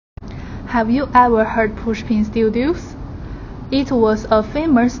Have you ever heard Pushpin Studios? It was a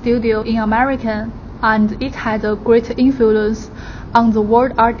famous studio in America, and it had a great influence on the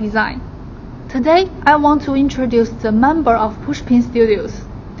world art design. Today, I want to introduce the member of Pushpin Studios,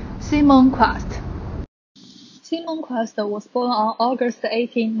 Seymour Chwast. Seymour Chwast was born on August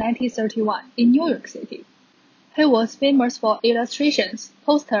 18, 1931, in New York City. He was famous for illustrations,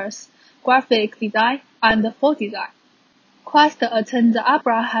 posters, graphic design, and folk design. Chwast attended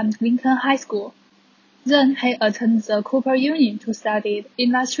Abraham Lincoln High School. Then he attended the Cooper Union to study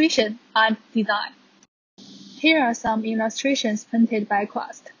illustration and design. Here are some illustrations painted by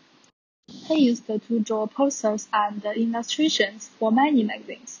Chwast. He used to draw posters and illustrations for many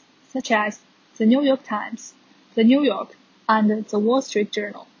magazines, such as the New York Times, the New York, and the Wall Street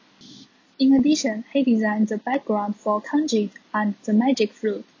Journal. In addition, he designed the background for Candide and the Magic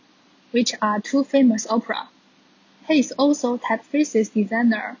Flute, which are two famous operas. He is also typefaces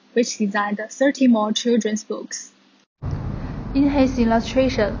designer, which designed 30 more children's books. In his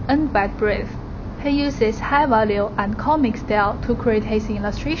illustration and Bad Breath, he uses high value and comic style to create his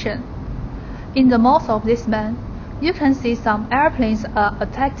illustration. In the mouth of this man, you can see some airplanes are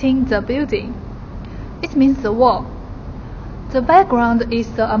attacking the building. It means the war. The background is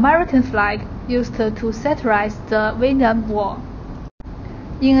the American flag used to satirize the Vietnam War.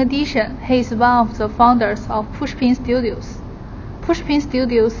 In addition, he is one of the founders of Pushpin Studios. Pushpin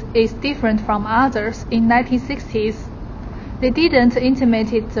Studios is different from others in 1960s. They didn't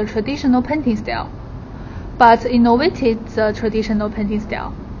imitate the traditional painting style, but innovated the traditional painting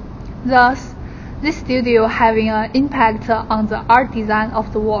style. Thus, this studio having an impact on the art design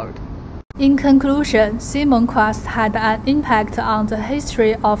of the world. In conclusion, Seymour Chwast had an impact on the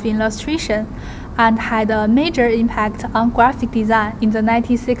history of illustration and had a major impact on graphic design in the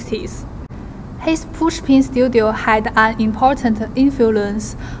 1960s. His Pushpin Studio had an important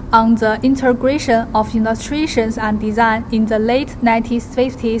influence on the integration of illustrations and design in the late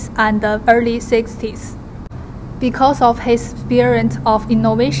 1950s and the early 60s. Because of his spirit of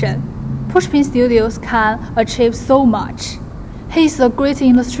innovation, Pushpin Studios can achieve so much. He is a great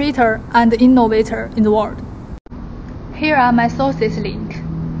illustrator and innovator in the world. Here are my sources link.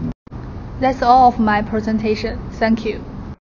 That's all of my presentation. Thank you.